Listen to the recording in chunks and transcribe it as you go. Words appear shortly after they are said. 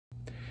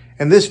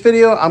In this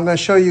video, I'm going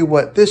to show you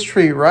what this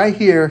tree right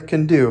here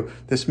can do.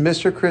 This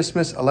Mr.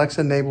 Christmas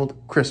Alexa-enabled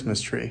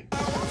Christmas tree.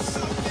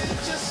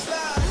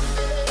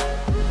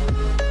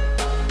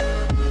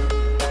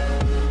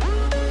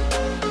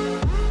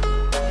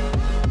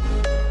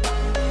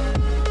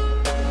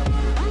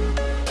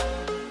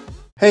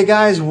 Hey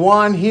guys,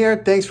 Juan here.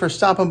 Thanks for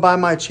stopping by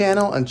my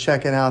channel and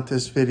checking out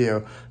this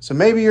video. So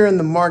maybe you're in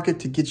the market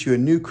to get you a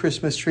new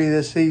Christmas tree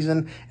this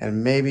season,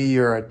 and maybe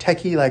you're a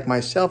techie like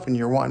myself and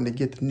you're wanting to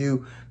get the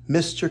new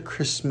Mr.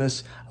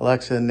 Christmas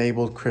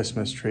Alexa-enabled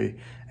Christmas tree.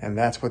 And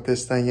that's what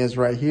this thing is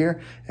right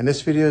here. And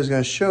this video is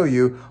going to show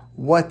you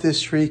what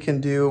this tree can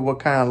do, what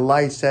kind of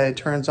lights that it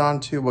turns on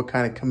to, what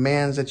kind of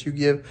commands that you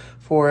give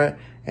for it,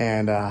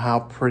 and how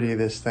pretty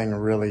this thing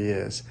really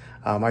is.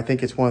 I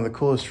think it's one of the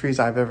coolest trees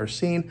I've ever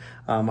seen.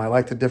 I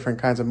like the different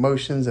kinds of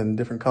motions and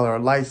different color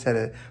lights that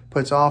it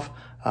puts off.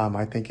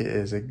 I think it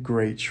is a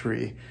great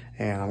tree,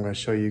 and I'm going to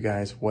show you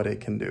guys what it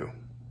can do.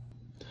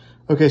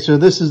 Okay, so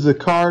this is the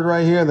card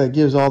right here that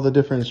gives all the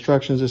different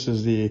instructions. This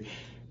is the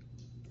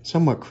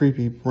somewhat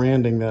creepy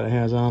branding that it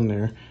has on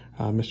there,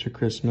 Mr.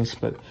 Christmas,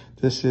 but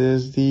this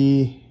is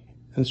the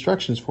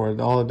instructions for it,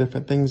 all the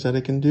different things that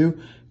it can do.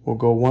 We'll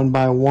go one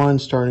by one,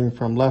 starting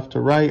from left to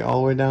right,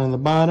 all the way down to the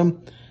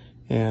bottom,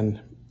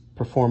 and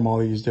perform all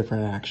these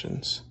different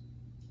actions.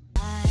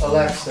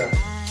 Alexa,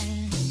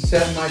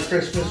 set my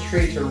Christmas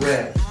tree to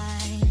red.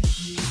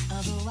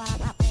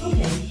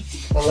 Okay.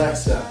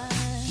 Alexa,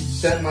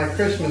 set my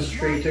Christmas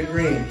tree to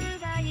green.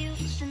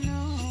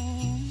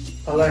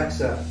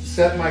 Alexa,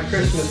 set my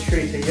Christmas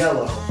tree to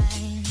yellow.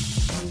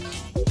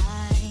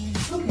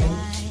 Okay.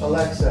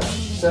 Alexa,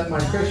 set my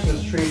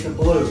Christmas tree to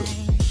blue.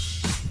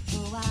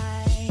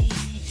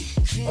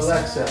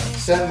 Alexa,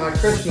 set my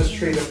Christmas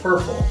tree to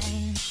purple.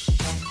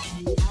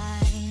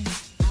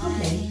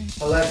 Okay.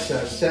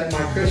 Alexa, set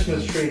my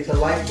Christmas tree to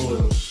light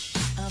blue.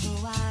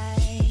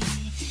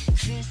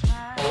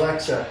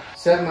 Alexa,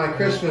 set my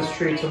Christmas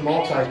tree to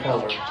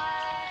multicolored.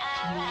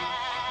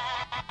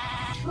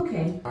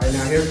 Okay. All right,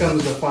 now here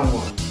comes the fun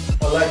one.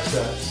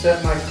 Alexa,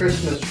 set my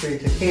Christmas tree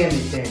to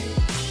candy cane.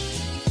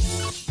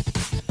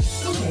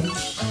 Okay.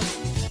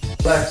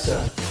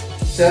 Alexa,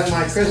 set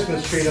my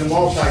Christmas tree to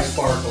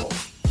multi-sparkle.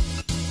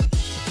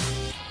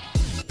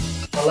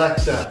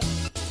 Alexa,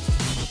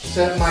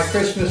 set my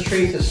Christmas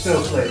tree to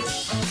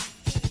snowflakes.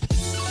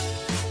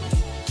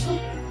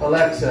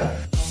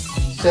 Alexa,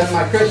 set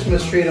my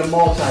Christmas tree to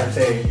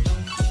multi-fade.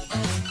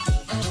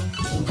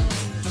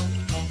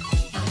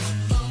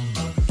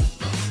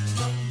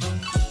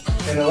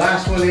 And the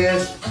last one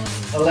is,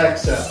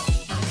 Alexa,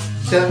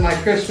 set my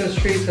Christmas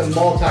tree to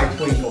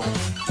multi-twinkle.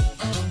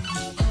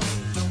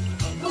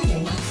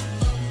 Okay.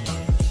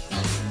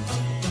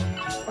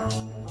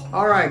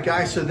 All right,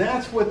 guys, so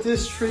that's what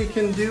this tree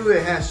can do.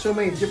 It has so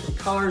many different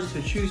colors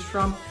to choose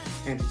from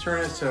and to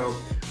turn it. So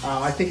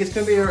I think it's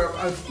going to be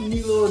a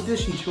neat little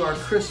addition to our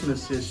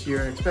Christmas this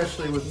year,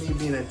 especially with me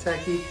being a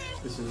techie.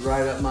 This is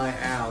right up my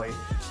alley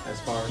as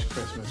far as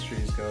Christmas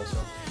trees go. So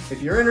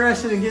if you're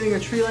interested in getting a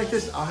tree like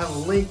this, I'll have a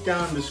link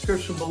down in the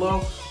description below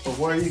of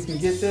where you can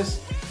get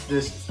this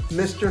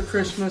Mr.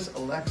 Christmas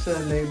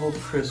Alexa-enabled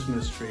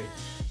Christmas tree.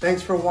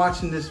 Thanks for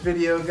watching this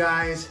video,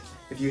 guys.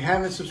 If you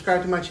haven't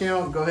subscribed to my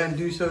channel, go ahead and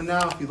do so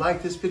now. If you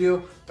like this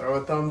video, throw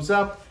a thumbs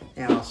up,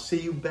 and I'll see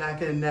you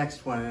back in the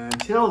next one. And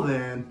until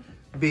then,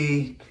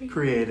 be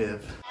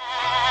creative.